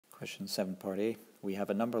Question 7, part A. We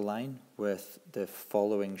have a number line with the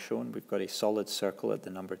following shown. We've got a solid circle at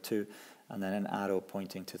the number 2 and then an arrow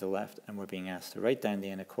pointing to the left, and we're being asked to write down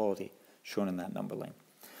the inequality shown in that number line.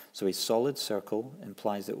 So a solid circle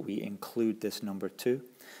implies that we include this number 2,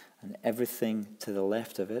 and everything to the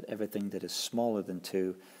left of it, everything that is smaller than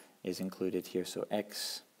 2, is included here. So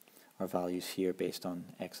x, our values here based on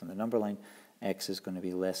x on the number line, x is going to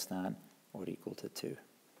be less than or equal to 2.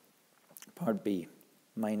 Part B.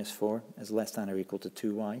 -4 is less than or equal to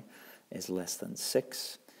 2y is less than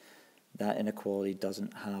 6. That inequality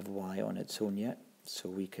doesn't have y on its own yet, so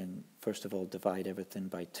we can first of all divide everything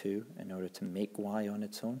by 2 in order to make y on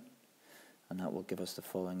its own, and that will give us the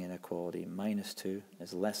following inequality. -2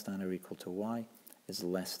 is less than or equal to y is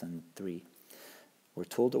less than 3. We're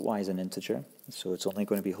told that y is an integer, so it's only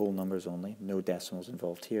going to be whole numbers only, no decimals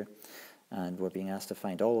involved here, and we're being asked to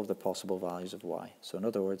find all of the possible values of y. So in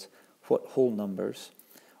other words, what whole numbers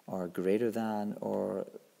are greater than or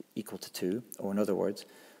equal to 2, or in other words,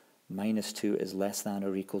 -2 is less than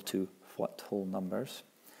or equal to what whole numbers,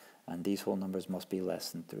 and these whole numbers must be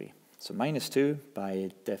less than 3. So -2,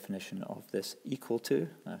 by definition of this equal to,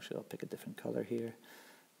 actually I'll pick a different color here,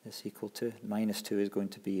 this equal to, -2 is going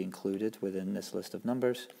to be included within this list of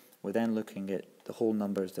numbers. We're then looking at the whole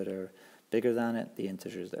numbers that are bigger than it, the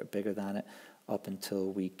integers that are bigger than it, up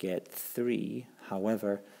until we get 3.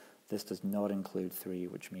 However, this does not include 3,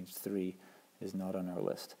 which means 3 is not on our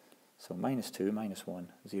list. So -2,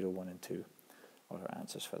 -1, 0, 1, and 2 are our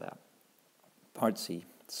answers for that. Part C,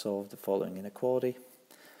 solve the following inequality.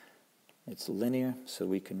 It's linear, so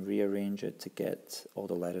we can rearrange it to get all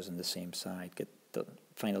the letters on the same side,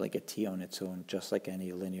 finally get t on its own, just like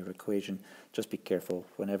any linear equation. Just be careful,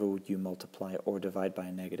 whenever you multiply or divide by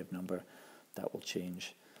a negative number, that will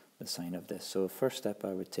change the sign of this. So the first step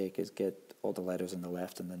I would take is get all the letters on the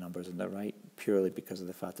left and the numbers on the right, purely because of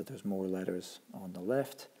the fact that there's more letters on the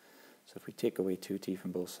left. So if we take away 2t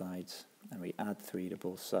from both sides and we add 3 to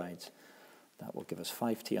both sides, that will give us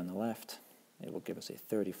 5t on the left. It will give us a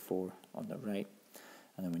 34 on the right.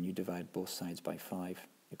 And then when you divide both sides by 5,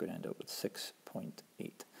 you're going to end up with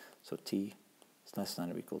 6.8. So t is less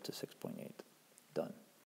than or equal to 6.8. Done.